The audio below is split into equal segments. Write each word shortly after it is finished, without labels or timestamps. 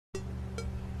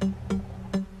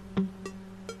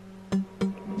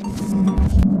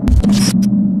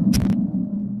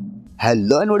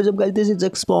Hello and what is up guys, this is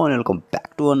Expo and welcome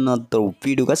back to another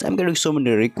video guys. I'm getting so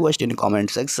many requests in comment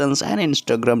sections and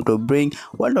Instagram to bring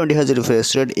 120 Hz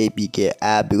refresh rate APK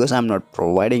app because I'm not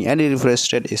providing any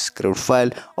refresh rate script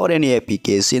file or any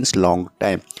APK since long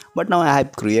time. But now I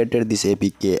have created this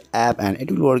APK app and it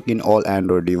will work in all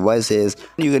Android devices.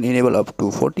 You can enable up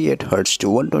to 48 Hz to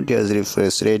 120 Hz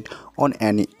refresh rate on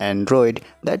any Android,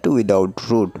 that too without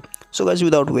root. So guys,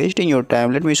 without wasting your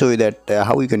time, let me show you that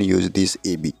how you can use this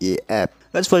APK app.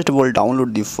 Let's first of all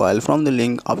download the file from the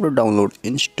link. After download,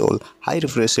 install high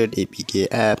refresh rate APK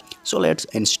app. So let's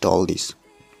install this.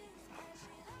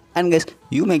 And guys,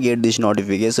 you may get these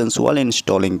notifications while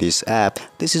installing this app.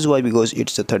 This is why, because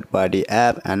it's a third-party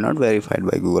app and not verified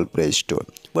by Google Play Store.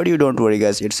 But you don't worry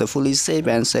guys, it's a fully safe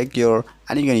and secure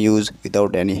and you can use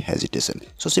without any hesitation.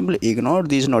 So simply ignore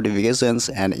these notifications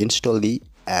and install the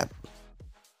app.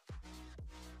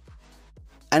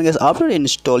 And guys, after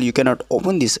install you cannot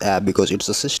open this app because it's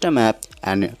a system app,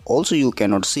 and also you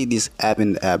cannot see this app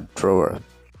in the app drawer.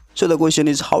 So the question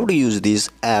is how to use this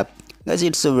app. Guys,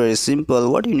 it's a very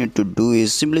simple. What you need to do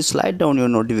is simply slide down your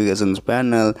notifications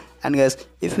panel, and guys,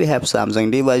 if you have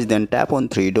Samsung device then tap on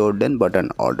 3 dot then button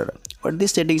order. But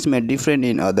these settings may different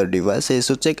in other devices,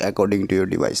 so check according to your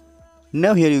device.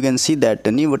 Now here you can see that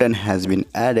the new button has been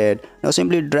added. Now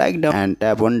simply drag down and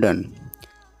tap on done.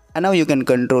 And now you can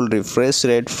control refresh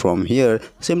rate from here.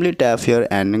 Simply tap here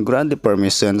and grant the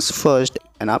permissions first,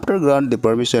 and after grant the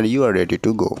permission you are ready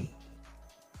to go.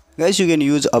 Guys, you can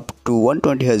use up to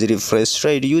 120 Hz refresh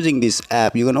rate using this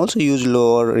app. You can also use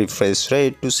lower refresh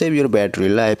rate to save your battery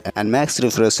life and max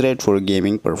refresh rate for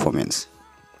gaming performance.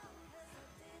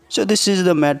 So this is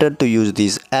the method to use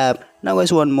this app. Now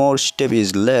guys, one more step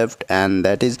is left, and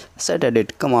that is set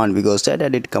edit command, because set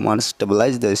edit command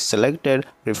stabilize the selected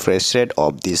refresh rate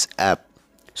of this app.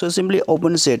 So simply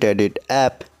open set edit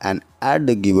app and add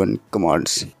the given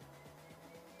commands.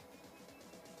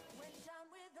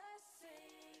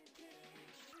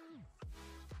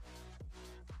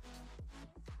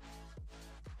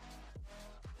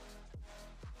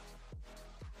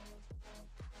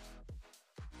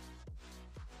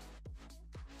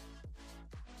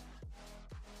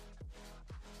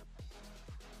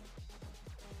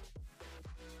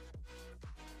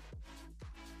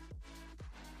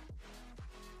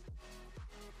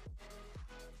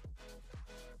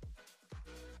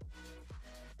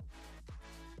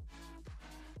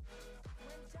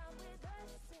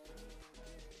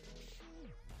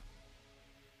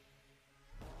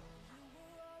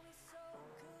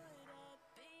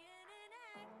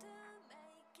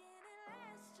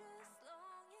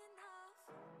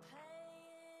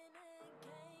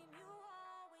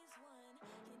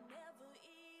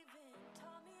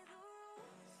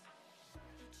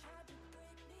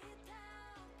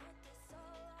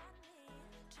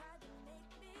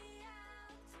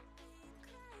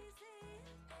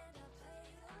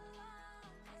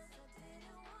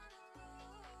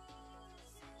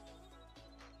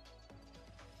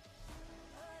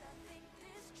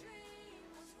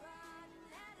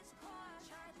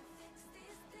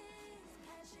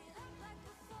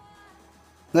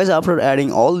 Guys, after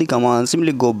adding all the commands,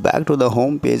 simply go back to the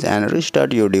home page and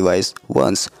restart your device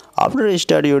once. After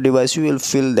restart your device, you will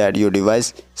feel that your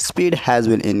device speed has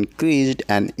been increased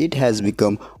and it has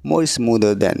become more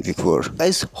smoother than before.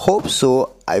 Guys, hope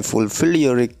so I fulfilled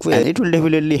your request, and it will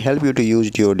definitely help you to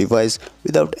use your device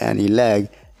without any lag.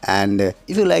 And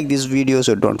if you like this video,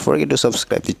 so don't forget to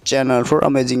subscribe the channel for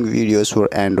amazing videos for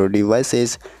Android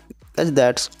devices. Guys,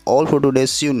 that's all for today.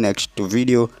 See you next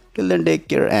video. Till then, take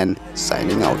care and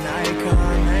signing out.